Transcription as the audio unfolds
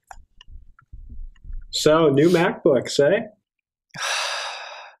So, new MacBooks, eh?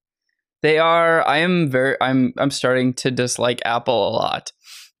 They are. I'm starting to dislike Apple a lot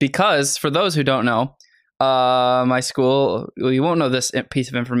because, for those who don't know, my school. Well, you won't know this piece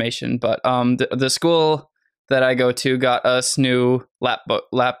of information, but the school that I go to got us new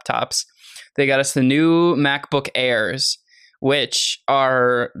laptops. They got us the new MacBook Airs, which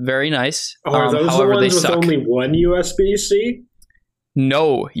are very nice. Oh, are those however, the ones with suck. only one USB-C?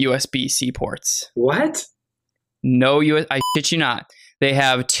 No USB-C ports. What? No US. I shit you not. They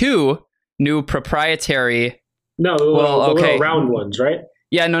have two new proprietary. No, the little round ones, right?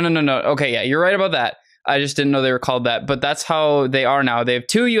 Yeah, no. Okay, yeah, you're right about that. I just didn't know they were called that, but that's how they are now. They have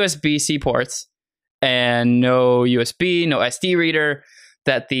two USB-C ports and no USB, no SD reader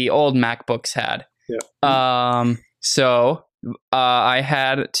that the old MacBooks had. Yeah. So I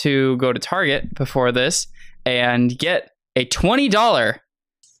had to go to Target before this and get a $20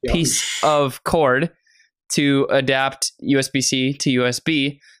 piece of cord to adapt USB-C to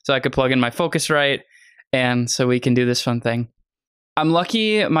USB so I could plug in my Focusrite and so we can do this fun thing. I'm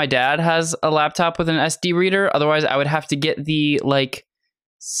lucky my dad has a laptop with an SD reader. Otherwise, I would have to get the like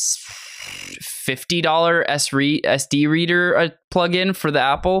 $50 SD reader plug-in for the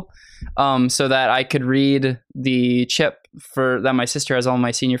Apple so that I could read the chip for that my sister has all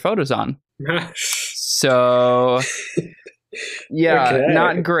my senior photos on. So, yeah, Okay.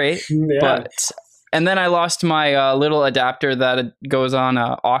 not great. Yeah. But and then I lost my little adapter that goes on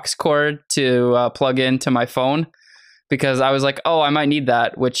an aux cord to plug into my phone because I was like, oh, I might need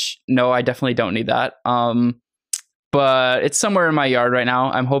that, which no, I definitely don't need that. But it's somewhere in my yard right now.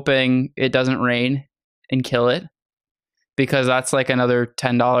 I'm hoping it doesn't rain and kill it because that's like another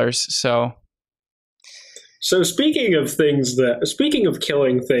 $10. So speaking of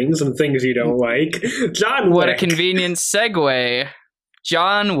killing things and things you don't like, John Wick. What a convenient segue.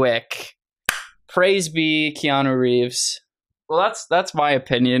 John Wick. Praise be Keanu Reeves. Well, that's my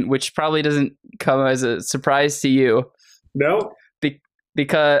opinion, which probably doesn't come as a surprise to you. No.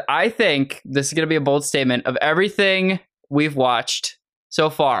 Because I think this is going to be a bold statement of everything we've watched so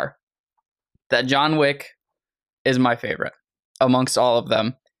far, that John Wick is my favorite amongst all of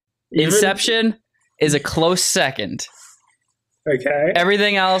them. Inception is a close second. Okay.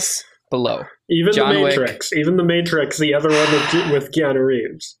 Everything else below. Even John the Matrix. Wick. Even the Matrix, the other one with Keanu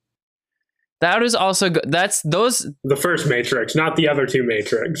Reeves. That is also good. That's those. The first Matrix, not the other two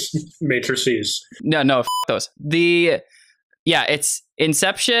Matrices. No, those. It's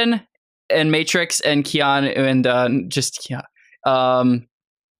Inception and Matrix and Keanu and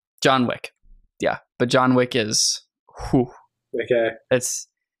John Wick. Yeah, but John Wick is. Whew, Okay.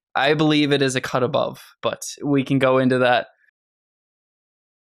 I believe it is a cut above, but we can go into that.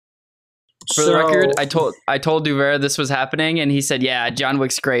 For the record, I told Duvera this was happening, and he said, "Yeah, John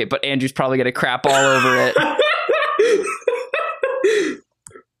Wick's great, but Andrew's probably gonna crap all over it."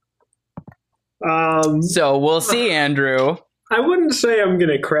 So we'll see, Andrew. I wouldn't say I'm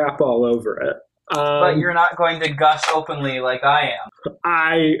gonna crap all over it. But you're not going to gush openly like I am.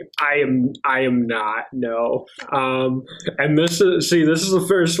 I am not, no. And this is the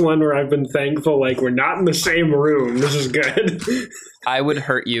first one where I've been thankful, like, we're not in the same room. This is good. I would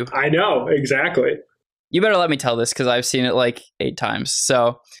hurt you. I know, exactly. You better let me tell this because I've seen it like 8 times.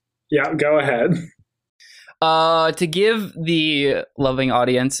 So yeah, go ahead. To give the loving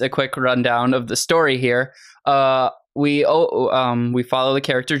audience a quick rundown of the story here, we follow the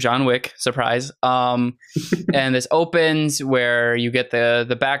character John Wick, surprise. And this opens where you get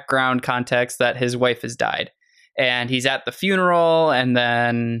the background context that his wife has died. And he's at the funeral, and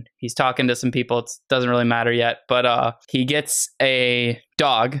then he's talking to some people. It doesn't really matter yet, but he gets a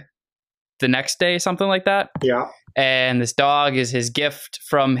dog the next day, something like that. Yeah. And this dog is his gift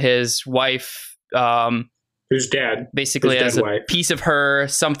from his wife, who's dead. Basically as a piece of her,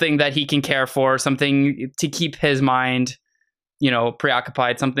 something that he can care for, something to keep his mind,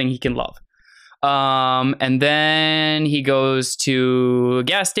 preoccupied, something he can love. And then he goes to a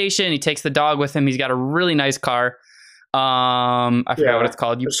gas station. He takes the dog with him. He's got a really nice car. I forgot what it's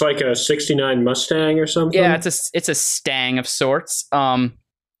called. It's like a 69 Mustang or something. Yeah, it's a Stang of sorts.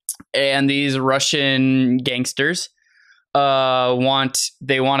 And these Russian gangsters want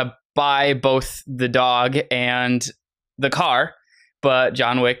to buy both the dog and the car, but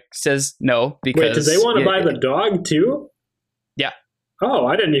John Wick says no because. Wait, do they want to buy the dog too? Yeah. Oh,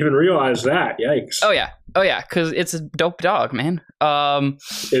 I didn't even realize that. Yikes. Oh yeah, because it's a dope dog, man. But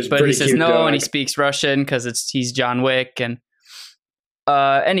he says no, dog. And he speaks Russian because he's John Wick, and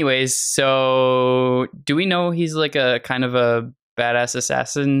anyways, so do we know he's like a kind of a badass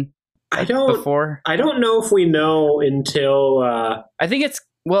assassin? I don't know if we know until I think it's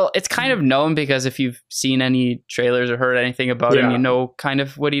Well, it's kind of known because if you've seen any trailers or heard anything about him, you know kind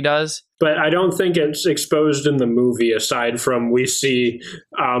of what he does. But I don't think it's exposed in the movie, aside from we see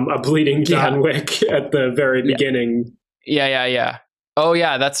a bleeding John Wick at the very beginning. Yeah. Oh,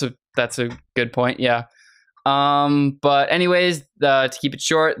 yeah, that's a good point, yeah. But anyways, to keep it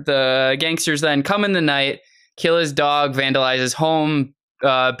short, the gangsters then come in the night, kill his dog, vandalize his home,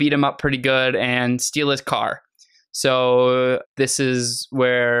 beat him up pretty good, and steal his car. So this is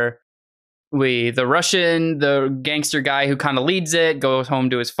where the gangster guy who kind of leads it, goes home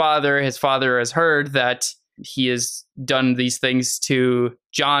to his father. His father has heard that he has done these things to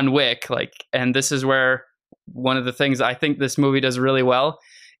John Wick, and this is where one of the things I think this movie does really well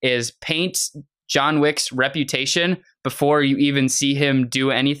is paint John Wick's reputation before you even see him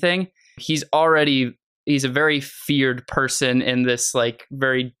do anything. He's a very feared person in this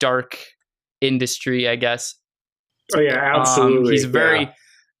very dark industry, I guess. Oh yeah, absolutely. He's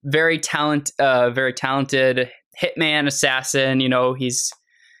very talented hitman assassin. You know,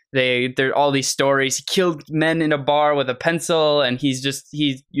 there are all these stories. He killed men in a bar with a pencil, and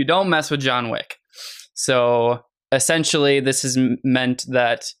you don't mess with John Wick. So essentially, this has meant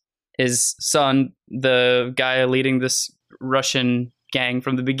that his son, the guy leading this Russian gang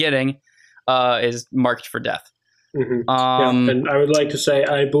from the beginning, is marked for death. Mm-hmm. And I would like to say,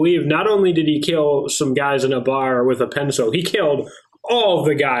 I believe not only did he kill some guys in a bar with a pencil, he killed all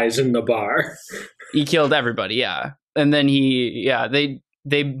the guys in the bar. He killed everybody, yeah. And then they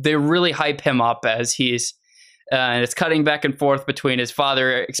really hype him up as he's, and it's cutting back and forth between his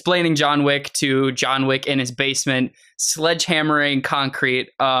father explaining John Wick to John Wick in his basement, sledgehammering concrete,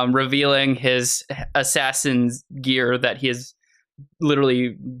 revealing his assassin's gear that he has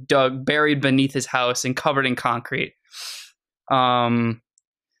literally buried beneath his house and covered in concrete. Then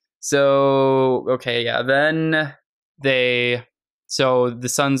the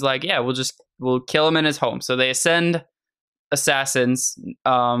son's like, yeah, we'll kill him in his home. So they ascend assassins,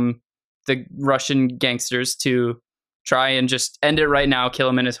 the Russian gangsters, to try and just end it right now, kill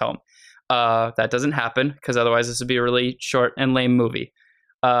him in his home. That doesn't happen because otherwise this would be a really short and lame movie.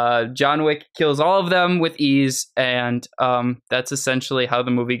 John Wick kills all of them with ease, and that's essentially how the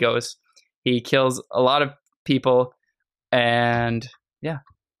movie goes. He kills a lot of people, and yeah.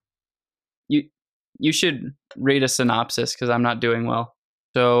 You should read a synopsis because I'm not doing well.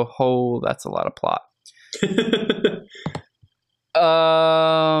 So, that's a lot of plot.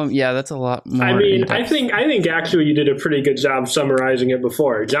 Yeah, that's a lot more. I mean, I think actually you did a pretty good job summarizing it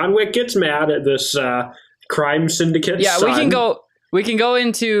before. John Wick gets mad at this crime syndicate. Yeah, son. We can go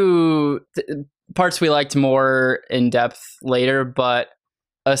into parts we liked more in depth later, but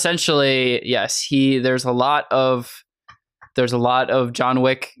essentially, yes, there's a lot of John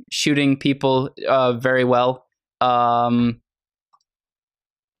Wick shooting people very well. That's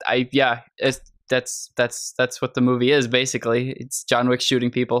what the movie is basically. It's John Wick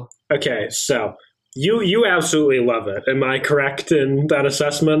shooting people. Okay, so you absolutely love it. Am I correct in that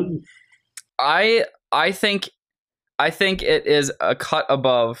assessment? I think it is a cut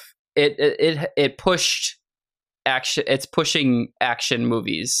above. It pushed action. It's pushing action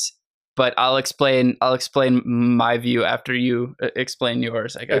movies. But I'll explain my view after you explain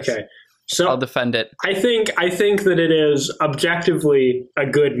yours, I guess. Okay. So I'll defend it. I think that it is objectively a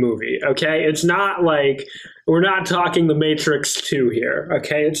good movie, okay? It's not like we're not talking The Matrix 2 here,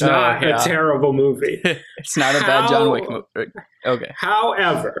 okay? It's not a terrible movie. It's not a bad John Wick movie. Okay.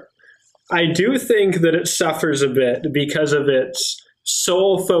 However, I do think that it suffers a bit because of its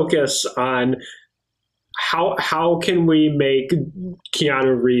sole focus on how can we make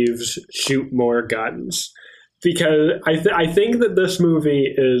Keanu Reeves shoot more guns? Because I think that this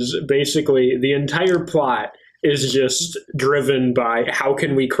movie is basically, the entire plot is just driven by how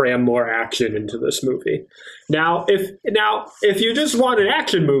can we cram more action into this movie. Now, if you just want an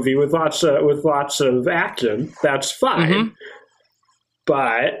action movie with lots of action, that's fine. Mm-hmm.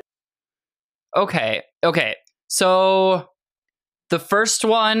 But okay, so the first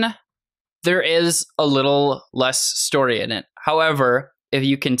one, there is a little less story in it. However, if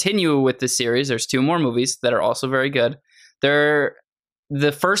you continue with the series, there's 2 more movies that are also very good. The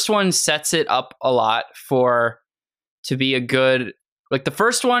first one sets it up a lot to be a good, the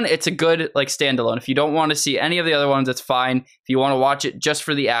first one, it's a good standalone. If you don't want to see any of the other ones, that's fine. If you want to watch it just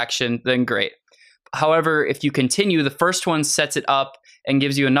for the action, then great. However, if you continue, the first one sets it up and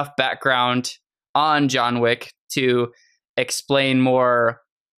gives you enough background on John Wick to explain more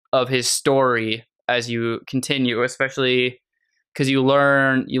of his story as you continue, especially because you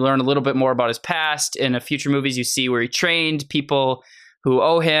learn a little bit more about his past. In future movies, you see where he trained, people who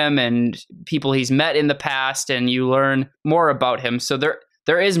owe him, and people he's met in the past, and you learn more about him. So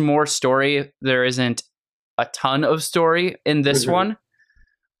there is more story. There isn't a ton of story in this one.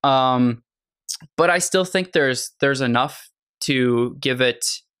 But I still think there's enough to give it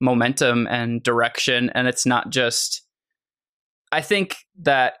momentum and direction, and it's not just, I think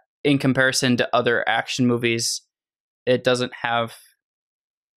that in comparison to other action movies, it doesn't have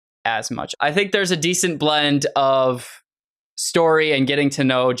as much. I think there's a decent blend of story and getting to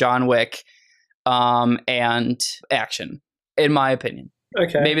know John Wick and action, in my opinion.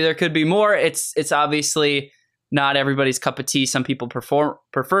 Okay. Maybe there could be more. It's obviously not everybody's cup of tea. Some people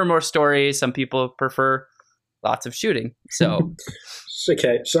prefer more story. Some people prefer lots of shooting. So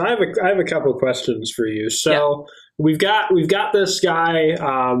okay. So I have a couple of questions for you. So we've got this guy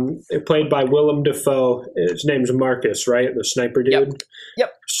played by Willem Dafoe. His name's Marcus, right? The sniper dude.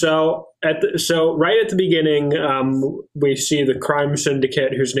 Yep. So right at the beginning, we see the crime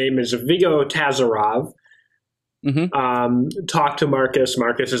syndicate, whose name is Viggo Tazarov. Talk to Marcus.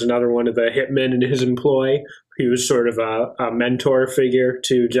 Marcus is another one of the hitmen in his employ. He was sort of a mentor figure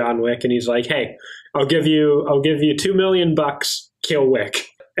to John Wick, and he's like, "Hey, I'll give you $2 million, kill Wick."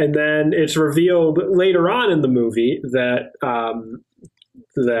 And then it's revealed later on in the movie that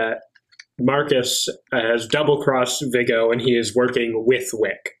that Marcus has double crossed Viggo, and he is working with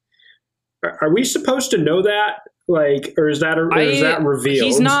Wick. Are we supposed to know that? Like, or is that revealed?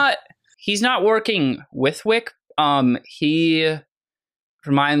 He's not working with Wick. He,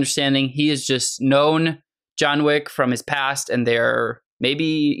 from my understanding, he has just known John Wick from his past, and they're maybe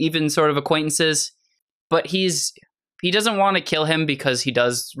even sort of acquaintances. But he doesn't want to kill him because he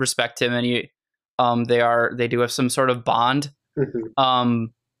does respect him, and they do have some sort of bond.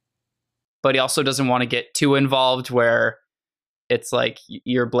 But he also doesn't want to get too involved where it's like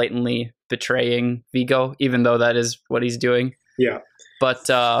you're blatantly betraying Viggo, even though that is what he's doing. Yeah. But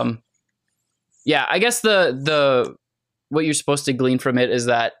yeah, I guess the what you're supposed to glean from it is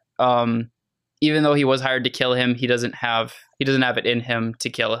that even though he was hired to kill him, he doesn't have it in him to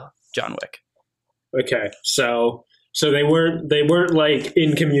kill John Wick. Okay, so they weren't like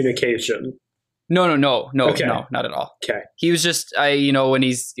in communication. No, okay. No, not at all. Okay, he was just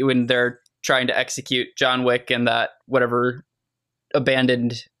when they're trying to execute John Wick in that whatever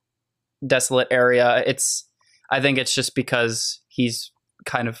abandoned, desolate area. I think it's just because he's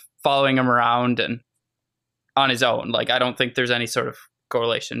kind of following him around and on his own. Like, I don't think there's any sort of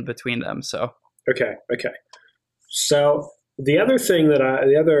correlation between them. So okay. So the other thing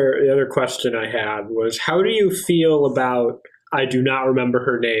the other question I had was, how do you feel about, I do not remember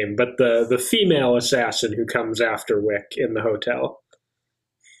her name, but the female assassin who comes after Wick in the hotel?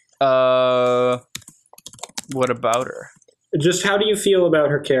 What about her? Just how do you feel about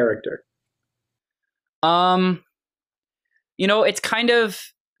her character? It's kind of,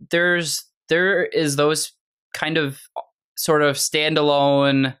 there is those kind of sort of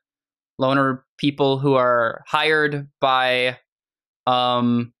standalone loner people who are hired by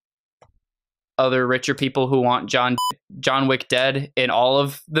other richer people who want John Wick dead in all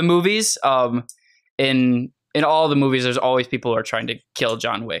of the movies. In all the movies, there's always people who are trying to kill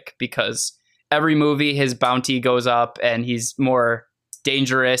John Wick because every movie his bounty goes up and he's more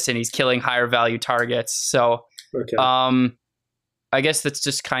dangerous and he's killing higher value targets. So okay. I guess that's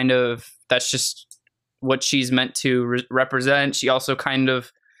just what she's meant to represent. She also kind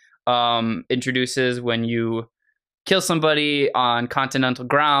of introduces when you kill somebody on continental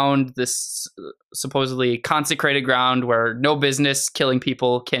ground, this supposedly consecrated ground where no business killing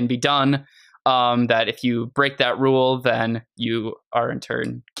people can be done, that if you break that rule, then you are in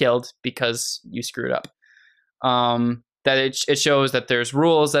turn killed because you screwed up. That it shows that there's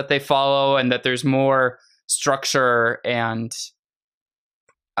rules that they follow and that there's more structure, and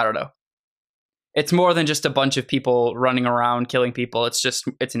I don't know. It's more than just a bunch of people running around killing people. It's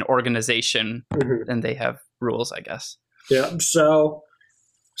an organization, and they have rules, I guess. Yeah. So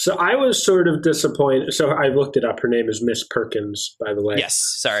I was sort of disappointed. So I looked it up. Her name is Miss Perkins, by the way. Yes.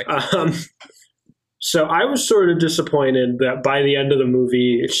 Sorry. So I was sort of disappointed that by the end of the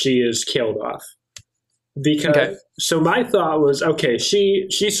movie, she is killed off. Because So my thought was, okay, she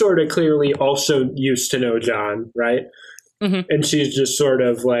sort of clearly also used to know John, right? And she's just sort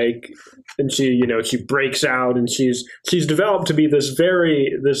of like, and she breaks out, and she's developed to be this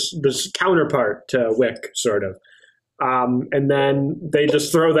counterpart to Wick, sort of. And then they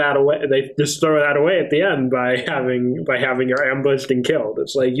just throw that away. They just throw that away at the end by having her ambushed and killed.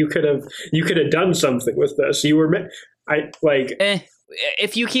 It's like you could have done something with this.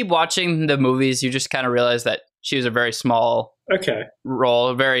 If you keep watching the movies, you just kind of realize that she was a very small role,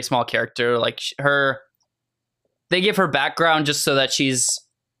 a very small character. Like they give her background just so that she's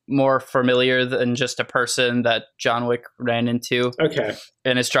more familiar than just a person that John Wick ran into Okay.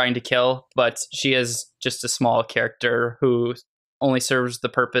 and is trying to kill, but she is just a small character who only serves the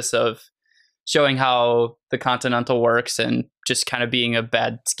purpose of showing how the Continental works and just kind of being a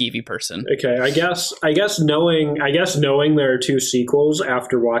bad skeevy person. Okay, I guess knowing there are 2 sequels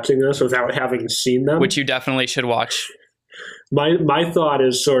after watching this without having seen them, Which you definitely should watch. my thought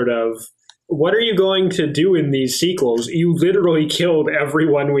is sort of, what are you going to do in these sequels? You literally killed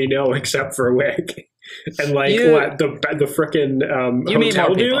everyone we know except for Wick, and the frickin'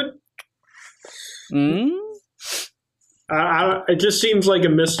 hotel dude. It just seems like a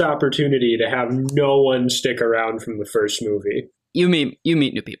missed opportunity to have no one stick around from the first movie. You meet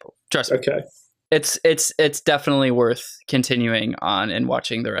new people. Trust me. Okay. It's definitely worth continuing on and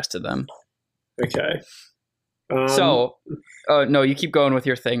watching the rest of them. Okay. No, you keep going with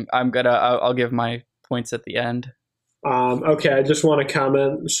your thing. I'll give my points at the end. Okay, I just want to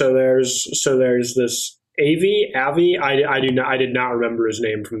comment. So there's this Avi. I did not remember his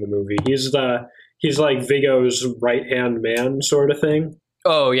name from the movie. He's like Viggo's right hand man, sort of thing.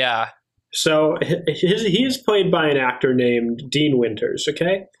 Oh yeah. So he's played by an actor named Dean Winters.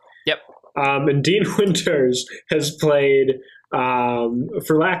 Okay. Yep. And Dean Winters has played,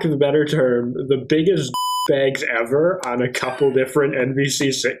 for lack of a better term, the biggest bags ever on a couple different NBC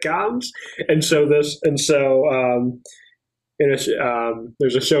sitcoms.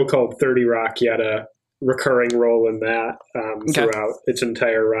 There's a show called 30 Rock. He had a recurring role in that throughout its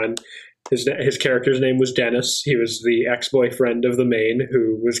entire run. His character's name was Dennis. He was the ex-boyfriend of the main,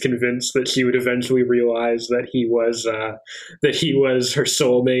 who was convinced that she would eventually realize that he was her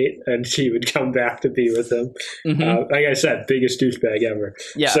soulmate, and she would come back to be with him. Mm-hmm. Like I said, biggest douchebag ever.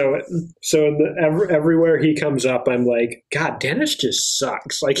 Yeah. So everywhere he comes up, I'm like, God, Dennis just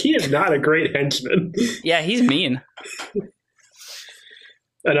sucks. Like, he is not a great henchman. Yeah, he's mean.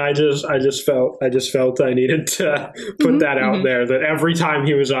 And I just felt I needed to put that out there, that every time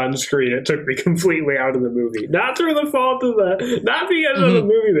he was on screen, it took me completely out of the movie. Not through the fault of not because of the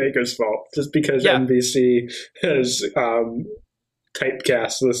movie maker's fault, just because NBC has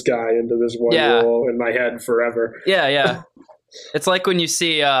typecast this guy into this one role in my head forever. Yeah. It's like when you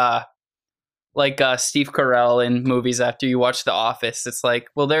see Steve Carell in movies after you watch The Office. It's like,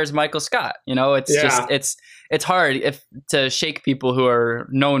 well, there's Michael Scott. You know, it's hard to shake people who are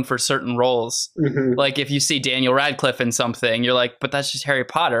known for certain roles. Mm-hmm. Like if you see Daniel Radcliffe in something, you're like, but that's just Harry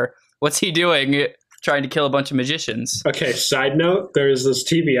Potter. What's he doing trying to kill a bunch of magicians? Okay, side note, there's this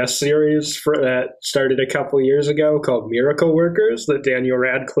TBS series that started a couple years ago called Miracle Workers that Daniel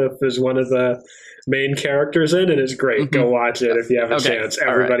Radcliffe is one of the main characters in, and it's great. Mm-hmm. Go watch it if you have a chance.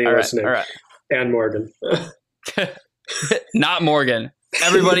 Everybody listening. All right. And Morgan. Not Morgan.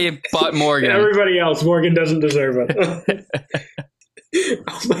 Everybody but Morgan. Everybody else. Morgan doesn't deserve it.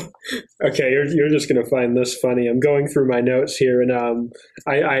 Okay, you're just going to find this funny. I'm going through my notes here, and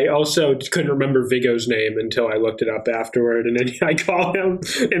I also couldn't remember Viggo's name until I looked it up afterward, and then I call him,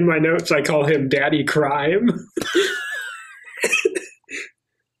 in my notes, I call him Daddy Crime.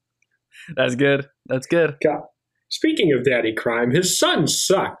 That's good. God. Speaking of Daddy Crime, his son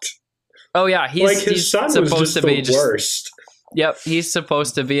sucked. Oh yeah, his son was supposed to be the worst. Yep, he's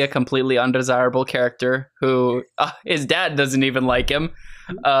supposed to be a completely undesirable character who his dad doesn't even like him.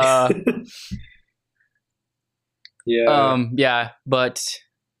 Yeah, but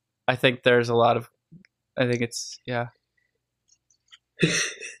I think there's a lot of. I think it's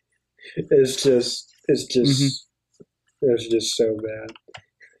It's just it's just so bad.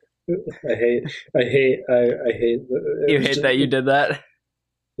 I hate. You hate that you did that.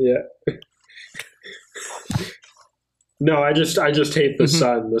 Yeah. No, I just hate the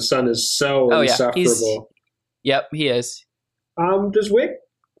son. The son is so insufferable. Yep, he is. Does Wick?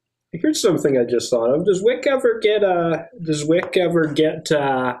 Here's something I just thought of. Does Wick ever get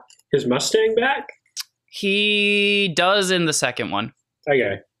his Mustang back? He does in the second one.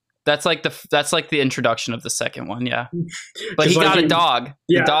 Okay. That's like the introduction of the second one, yeah. But he got a dog.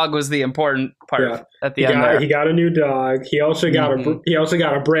 Yeah. The dog was the important part at the end. He got a new dog. He also got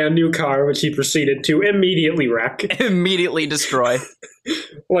a brand new car, which he proceeded to immediately wreck, immediately destroy.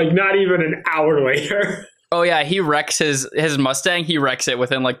 Like not even an hour later. Oh yeah, he wrecks his Mustang. He wrecks it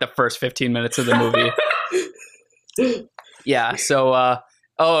within like the first 15 minutes of the movie. Yeah. So.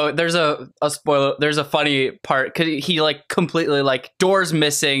 Oh, there's a spoiler. There's a funny part because he like completely like doors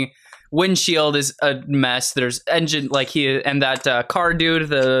missing, windshield is a mess. There's engine and that car dude,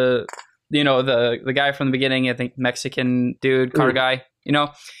 the guy from the beginning, I think Mexican dude, car guy. You know,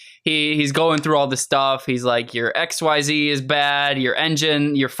 he's going through all this stuff. He's like, your XYZ is bad. Your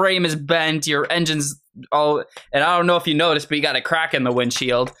frame is bent. Your engine's all, and I don't know if you noticed, but you got a crack in the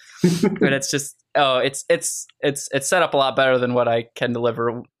windshield, and it's just it's set up a lot better than what I can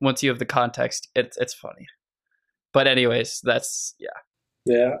deliver. Once you have the context, it's funny. But anyways, that's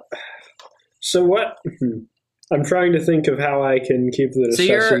Yeah. So what? I'm trying to think of how I can keep the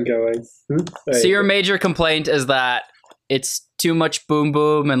discussion going. So your major complaint is that it's too much boom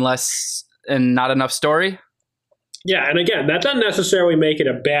boom and not enough story? Yeah, and again, that doesn't necessarily make it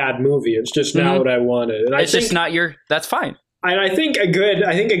a bad movie. It's just not what I wanted. And it's just not your. That's fine. And I think a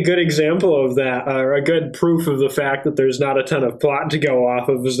good example of that, or a good proof of the fact that there's not a ton of plot to go off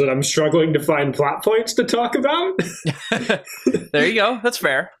of, is that I'm struggling to find plot points to talk about. There you go. That's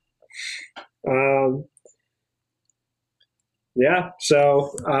fair. Yeah.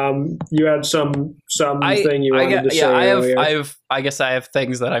 So you had something you wanted to say earlier. I guess I have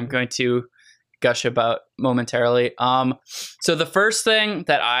things that I'm going to gush about momentarily. So the first thing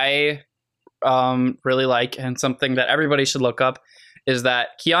that I really like, and something that everybody should look up, is that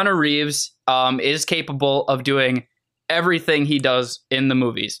Keanu Reeves is capable of doing everything he does in the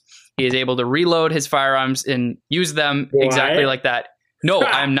movies. He is able to reload his firearms and use them exactly like that. No,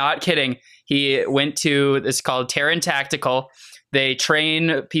 I'm not kidding. He went to this called Terran Tactical. They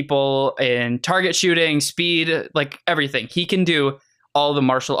train people in target shooting, speed, like everything. He can do all the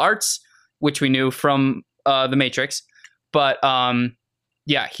martial arts, which we knew from The Matrix. But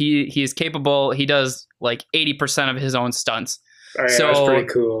yeah, he is capable. He does like 80% of his own stunts. Oh, yeah, so that's pretty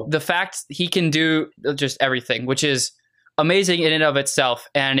cool. The fact he can do just everything, which is amazing in and of itself.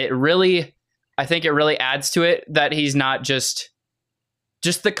 And I think it really adds to it that he's not just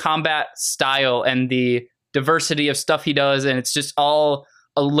the combat style and the diversity of stuff he does. And it's just all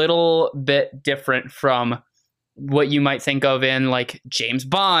a little bit different from what you might think of in like James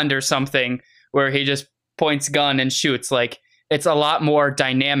Bond or something, where he just points gun and shoots. Like, it's a lot more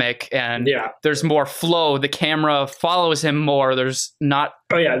dynamic, and there's more flow. The camera follows him more. There's not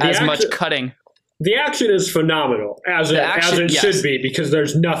much cutting. The action is phenomenal, as it should be, because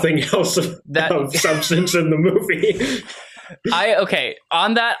there's nothing else of substance in the movie.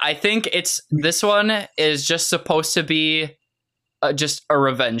 On that, I think this one is just supposed to be just a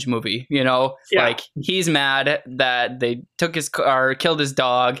revenge movie, like he's mad that they took his car, killed his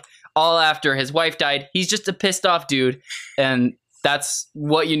dog, all after his wife died. He's just a pissed off dude, and that's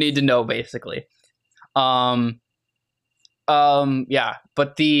what you need to know, basically. But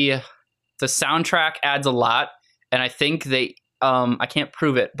the soundtrack adds a lot, and I think they I can't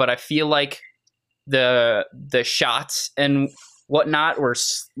prove it, but I feel like the shots and whatnot were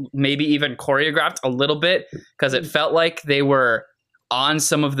maybe even choreographed a little bit, because it felt like they were on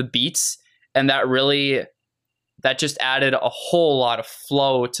some of the beats, and that just added a whole lot of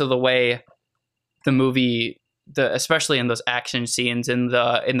flow to the way the movie, especially in those action scenes in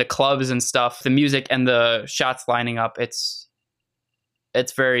the clubs and stuff, the music and the shots lining up. It's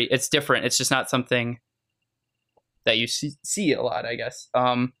different. It's just not something that you see a lot, I guess.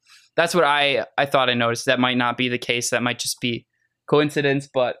 That's what I thought I noticed. That might not be the case. That might just be coincidence,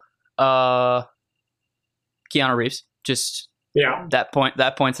 but Keanu Reeves, just that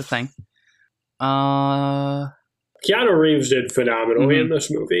point's a thing. Keanu Reeves did phenomenally in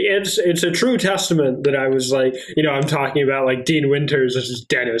this movie. It's a true testament that I was like, I'm talking about like Dean Winters as just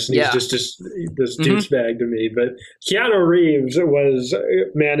Dennis, and he's just this douchebag to me. But Keanu Reeves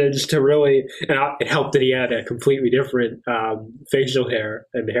managed to really, and it helped that he had a completely different facial hair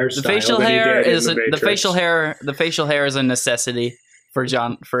and hairstyle. The facial hair is a necessity for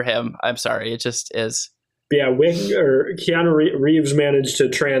him. I'm sorry, it just is. Yeah, Keanu Reeves managed to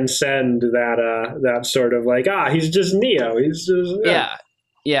transcend that sort of like, he's just Neo. He's just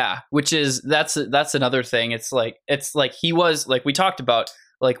yeah. Which is that's another thing. It's like he was, like we talked about,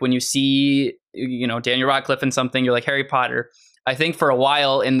 like when you see Daniel Radcliffe in something, you're like Harry Potter. I think for a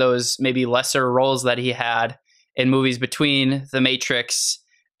while in those maybe lesser roles that he had in movies between The Matrix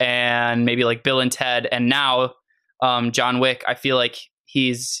and maybe like Bill and Ted, and now John Wick, I feel like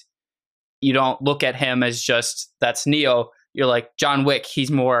you don't look at him as just that's Neo. You're like John Wick.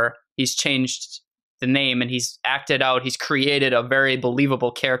 He's changed the name, and he's acted out. He's created a very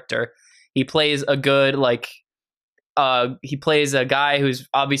believable character. He plays a good he plays a guy who's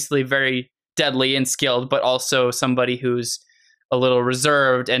obviously very deadly and skilled, but also somebody who's a little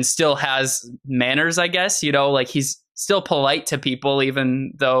reserved and still has manners, I guess. Like he's still polite to people,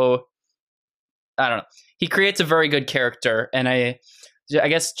 even though, I don't know. He creates a very good character, and I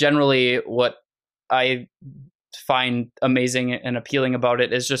guess generally what I find amazing and appealing about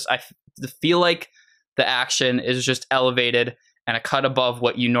it is just I feel like the action is just elevated and a cut above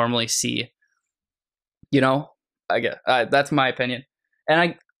what you normally see. I guess that's my opinion.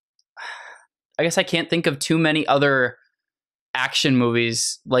 And I guess I can't think of too many other action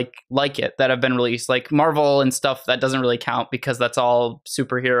movies like it that have been released, like Marvel and stuff. That doesn't really count because that's all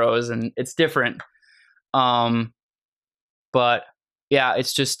superheroes and it's different. But yeah,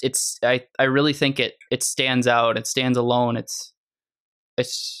 it's just I really think it stands out. It stands alone. It's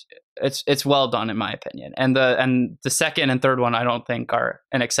well done in my opinion. And the second and third one I don't think are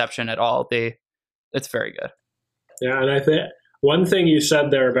an exception at all. It's very good. Yeah, and I think one thing you said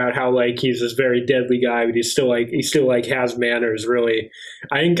there about how like he's this very deadly guy, but he still has manners. Really,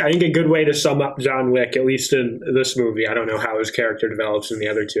 I think a good way to sum up John Wick, at least in this movie, I don't know how his character develops in the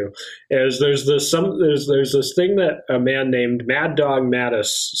other two, is there's this thing that a man named Mad Dog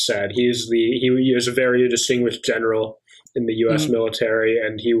Mattis said. He is a very distinguished general in the U.S. military,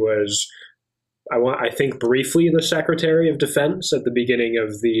 and he was, I think, briefly the Secretary of Defense at the beginning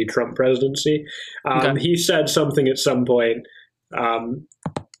of the Trump presidency. He said something at some point along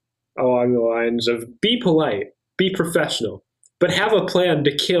the lines of, be polite, be professional, but have a plan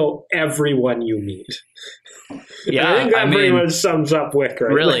to kill everyone you meet. Yeah, I think that pretty much sums up Wick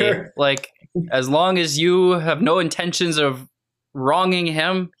right really, there. Like, as long as you have no intentions of wronging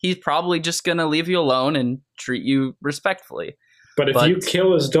him, he's probably just going to leave you alone and treat you respectfully. But if you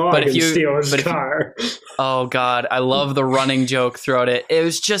kill his dog and steal his car... Oh, God. I love the running joke throughout it. It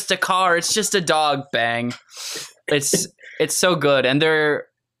was just a car. It's just a dog. Bang. It's so good. And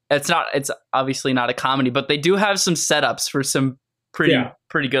it's obviously not a comedy, but they do have some setups for some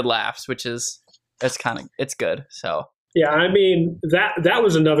pretty good laughs, which is, it's good. So... Yeah, I mean, that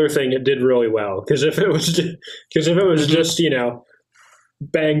was another thing it did really well, because if it was just, you know,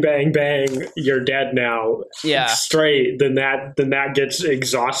 bang, bang, bang, you're dead now, straight, then that gets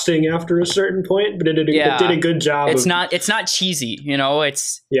exhausting after a certain point. But it did a good job. It's not cheesy, you know. It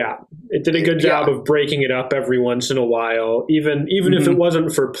did a good job of breaking it up every once in a while, even if it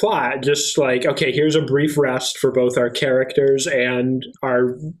wasn't for plot. Just like, okay, here's a brief rest for both our characters and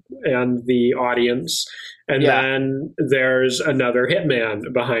the audience. And then there's another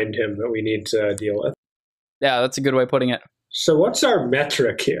hitman behind him that we need to deal with. Yeah, that's a good way of putting it. So what's our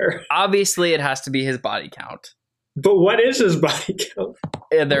metric here? Obviously, it has to be his body count. But what is his body count?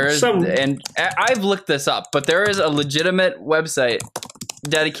 Yeah, there is, and I've looked this up, but there is a legitimate website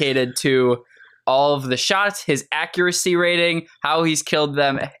dedicated to all of the shots, his accuracy rating, how he's killed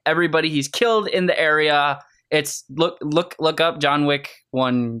them, everybody he's killed in the area. It's look up John Wick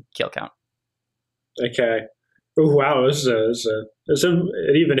 1 kill count. Okay. Oh, wow.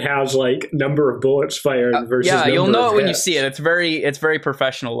 It even has like number of bullets fired versus yeah, number you'll know of it when hits. you see it. It's very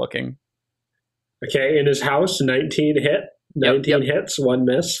professional looking. Okay, in his house, 19 hits, 1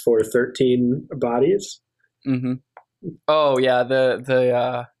 miss for 13 bodies. Mm-hmm. Oh yeah,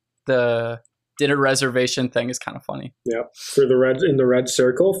 the dinner reservation thing is kind of funny. Yeah, in the red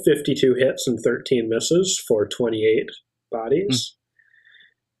circle, 52 hits and 13 misses for 28 bodies.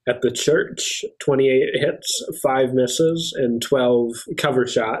 At the church, 28 hits, 5 misses, and 12 cover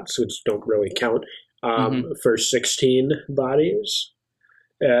shots, which don't really count, for 16 bodies.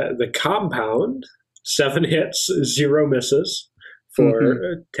 The compound, 7 hits, 0 misses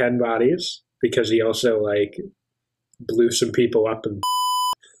for 10 bodies, because he also like blew some people up and.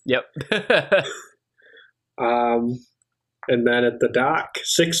 Yep. And then at the dock,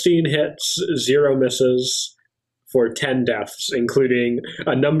 16 hits, 0 misses for 10 deaths, including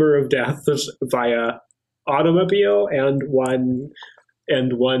a number of deaths via automobile and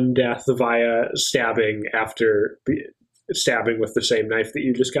one death via stabbing stabbing with the same knife that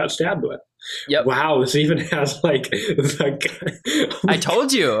you just got stabbed with. Yep. Wow, this even has like the guy. I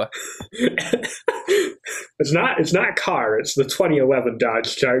told you. It's not car, it's the 2011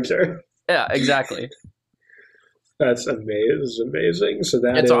 Dodge Charger. Yeah, exactly. That's amazing. So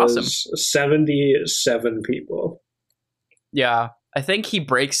it's awesome. 77 people. Yeah, I think he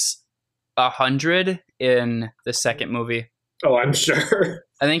breaks 100 in the second movie. Oh, I'm sure.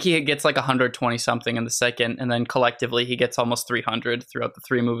 I think he gets like 120 something in the second, and then collectively he gets almost 300 throughout the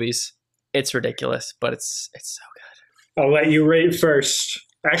 3 movies. It's ridiculous, but it's so good. I'll let you rate first.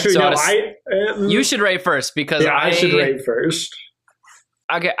 Actually, so no, you should rate first because I should rate first.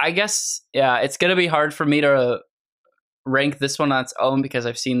 Okay, I guess it's gonna be hard for me to rank this one on its own because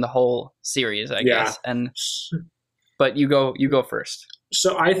I've seen the whole series, I guess. But you go first.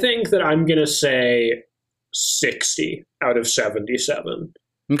 So I think that I'm gonna say 60 out of 77.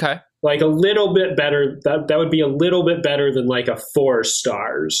 Okay. Like a little bit better. That would be a little bit better than like a 4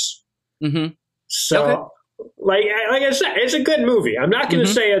 stars. Mm-hmm. So, okay. like I said, it's a good movie. I'm not going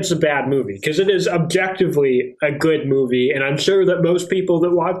to say it's a bad movie because it is objectively a good movie, and I'm sure that most people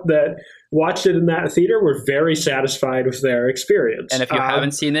that watched it in that theater were very satisfied with their experience. And if you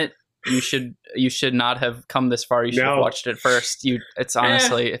haven't seen it, you should not have come this far. You should have watched it first. It's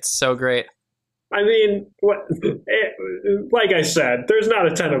honestly, it's so great. I mean, like I said, there's not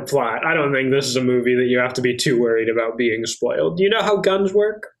a ton of plot. I don't think this is a movie that you have to be too worried about being spoiled. You know how guns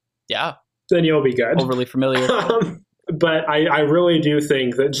work? Yeah. Then you'll be good. Overly familiar. But I really do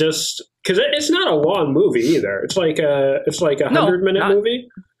think that just because it's not a long movie either. It's like a 100-minute movie.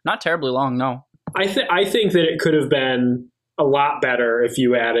 Not terribly long, no. I think that it could have been a lot better if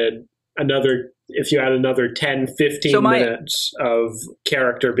you added another 10, 15 minutes of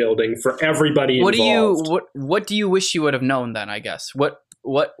character building for everybody involved. What do you wish you would have known then, I guess?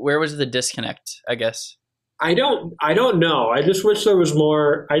 Where was the disconnect, I guess? I don't know. I just wish there was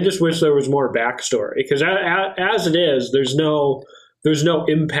more backstory, because as it is, there's no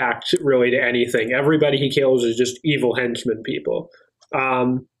impact really to anything. Everybody he kills is just evil henchmen people.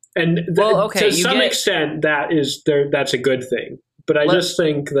 To some extent that's a good thing. But I just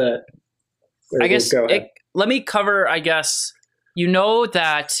think that let me cover, I guess, you know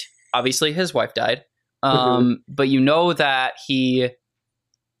that obviously his wife died. But you know that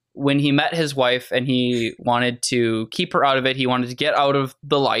when he met his wife and he wanted to keep her out of it, he wanted to get out of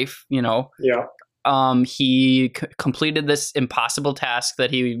the life, you know. Yeah. He completed this impossible task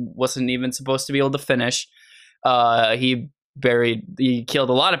that he wasn't even supposed to be able to finish. He killed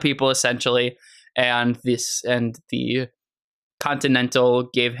a lot of people essentially, and the Continental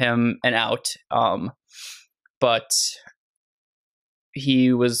gave him an out. But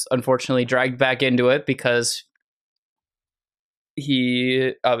he was unfortunately dragged back into it because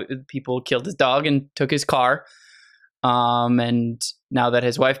people killed his dog and took his car. And now that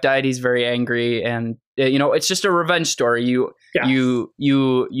his wife died, he's very angry, and it's just a revenge story. You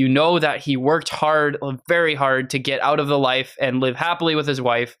know that he worked very hard to get out of the life and live happily with his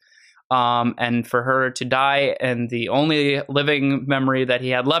wife. And for her to die, and the only living memory that he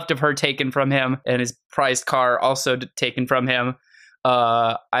had left of her taken from him, and his prized car also taken from him.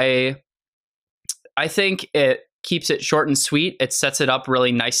 I think it keeps it short and sweet. It sets it up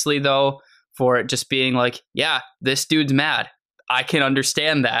really nicely, though, for it just being like, yeah, this dude's mad. I can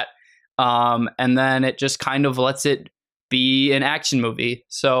understand that. And then it just kind of lets it be an action movie.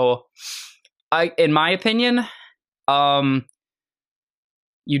 So, in my opinion,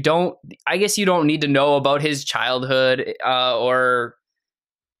 you don't need to know about his childhood, or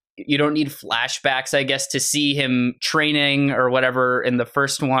you don't need flashbacks, I guess, to see him training or whatever in the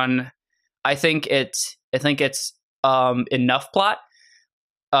first one. I think it's enough plot.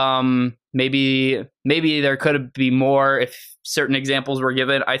 Maybe there could be more if certain examples were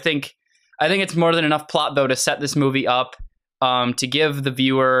given. I think it's more than enough plot, though, to set this movie up, to give the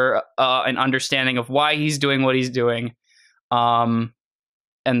viewer an understanding of why he's doing what he's doing. And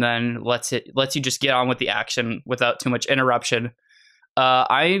then lets you just get on with the action without too much interruption. I'll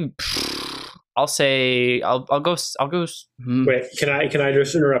go. Wait, can I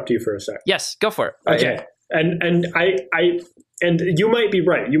just interrupt you for a sec? Yes, go for it. Okay. And you might be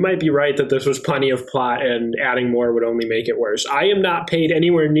right. You might be right that this was plenty of plot, and adding more would only make it worse. I am not paid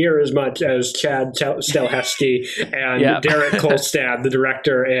anywhere near as much as Chad Stahelski and Derek Kolstad, the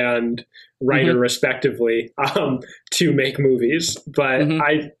director and writer, respectively, to make movies. But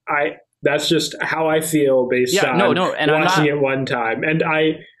I that's just how I feel based on watching it one time. And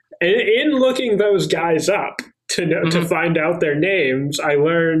in looking those guys up to find out their names, I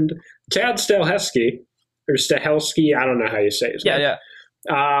learned Chad Stahelski. Or Stahelski, I don't know how you say his name.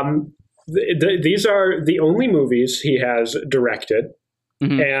 These are the only movies he has directed.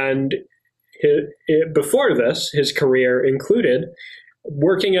 And before this, his career included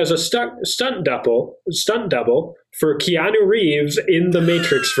working as a stunt double for Keanu Reeves in the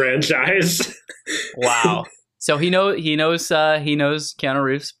Matrix franchise. Wow. So he knows Keanu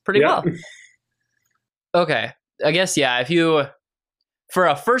Reeves pretty well. Okay. I guess, for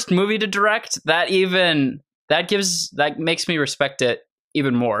a first movie to direct, that makes me respect it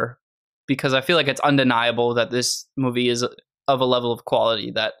even more, because I feel like it's undeniable that this movie is of a level of quality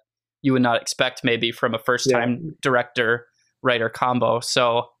that you would not expect maybe from a first-time director writer combo.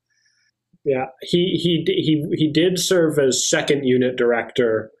 So yeah, he did serve as second unit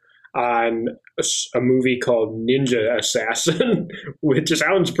director on a movie called Ninja Assassin, which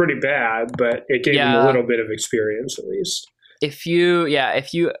sounds pretty bad, but it gave him a little bit of experience at least. If you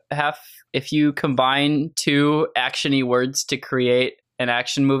combine two actiony words to create an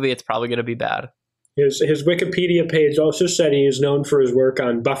action movie, it's probably going to be bad. His Wikipedia page also said he is known for his work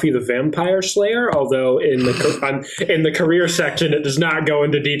on Buffy the Vampire Slayer, although in the career section it does not go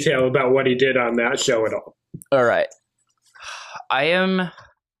into detail about what he did on that show at all. All right. I am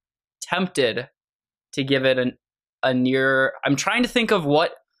tempted to give it a near. I'm trying to think of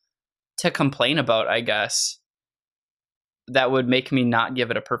what to complain about, I guess, that would make me not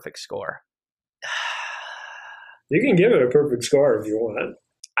give it a perfect score. You can give it a perfect score if you want.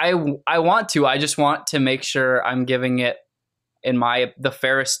 I want to. I just want to make sure I'm giving it the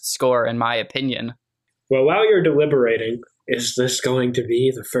fairest score in my opinion. Well, while you're deliberating, is this going to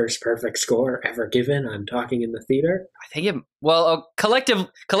be the first perfect score ever given on Talking in the Theater? I think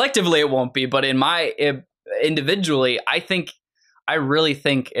collectively it won't be, but individually, I really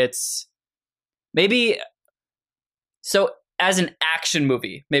think it's maybe. So as an action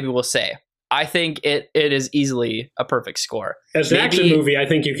movie, maybe we'll say, I think it is easily a perfect score. As an action movie, I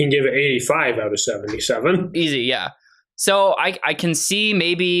think you can give it 85 out of 77. Easy, yeah. So I can see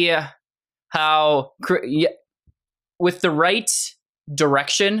maybe how with the right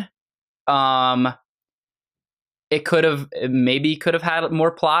direction, it could have had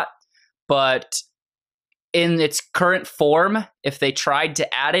more plot, but in its current form, if they tried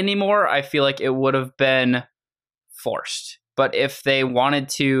to add any more, I feel like it would have been forced. But if they wanted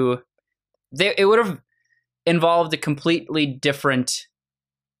to, it would have involved it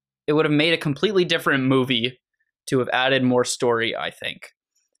would have made a completely different movie to have added more story, I think.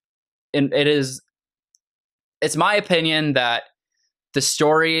 And it's my opinion that the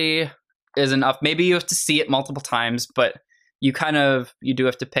story is enough. Maybe you have to see it multiple times, but you do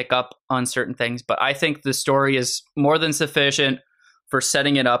have to pick up on certain things. But I think the story is more than sufficient for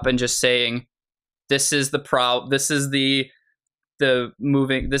setting it up and just saying, this is the this is the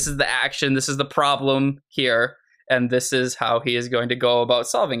action, this is the problem here, and this is how he is going to go about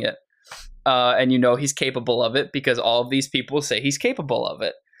solving it. And he's capable of it because all of these people say he's capable of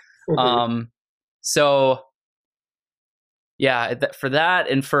it. Mm-hmm. So yeah, for that,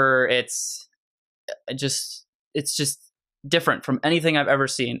 and for it's just different from anything I've ever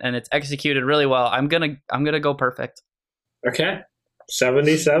seen, and it's executed really well. I'm gonna go perfect. Okay,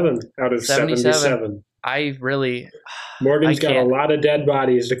 77 out of 77. Morgan's got a lot of dead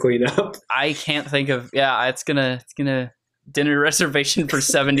bodies to clean up. I can't think of. Yeah, it's gonna dinner reservation for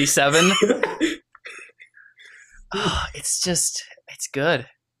 77. It's good.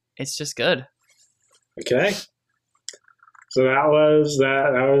 It's just good. Okay. So that was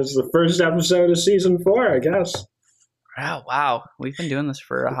the first episode of season 4, I guess. Oh, wow. We've been doing this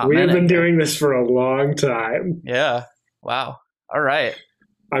for a hot minute. We've been doing this for a long time. Yeah. Wow. All right.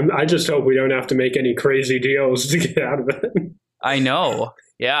 I just hope we don't have to make any crazy deals to get out of it. I know.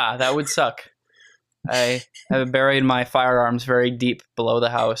 Yeah, that would suck. I have buried my firearms very deep below the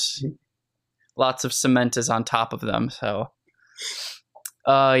house. Lots of cement is on top of them, so...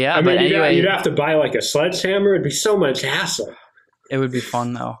 yeah, I mean, but anyway... You'd have to buy like a sledgehammer. It'd be so much hassle. It would be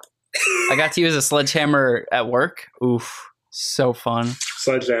fun, though. I got to use a sledgehammer at work. Oof. So fun.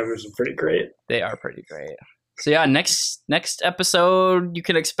 Sledgehammers are pretty great. They are pretty great. So yeah, next episode, you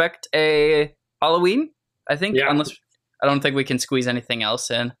can expect a Halloween, I think. Yeah. Unless... I don't think we can squeeze anything else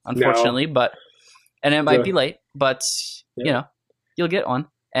in, unfortunately. No. And it might be late, but, you'll get one.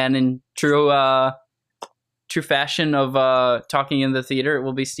 And in true fashion of Talking in the Theater, it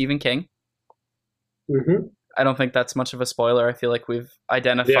will be Stephen King. Mm-hmm. I don't think that's much of a spoiler. I feel like we've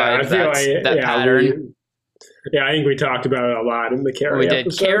identified that pattern. I think we talked about it a lot in the Carrie We did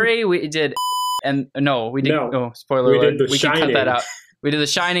episode. Carrie, we did... And no, we did... No. Oh, spoiler alert. We can cut that out. We did The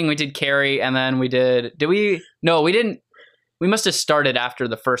Shining, we did Carrie, and then we did... Did we... No, we didn't... We must have started after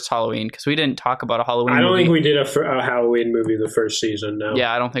the first Halloween because we didn't talk about a Halloween movie. I don't think we did a Halloween movie the first season, no.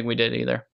 Yeah, I don't think we did either.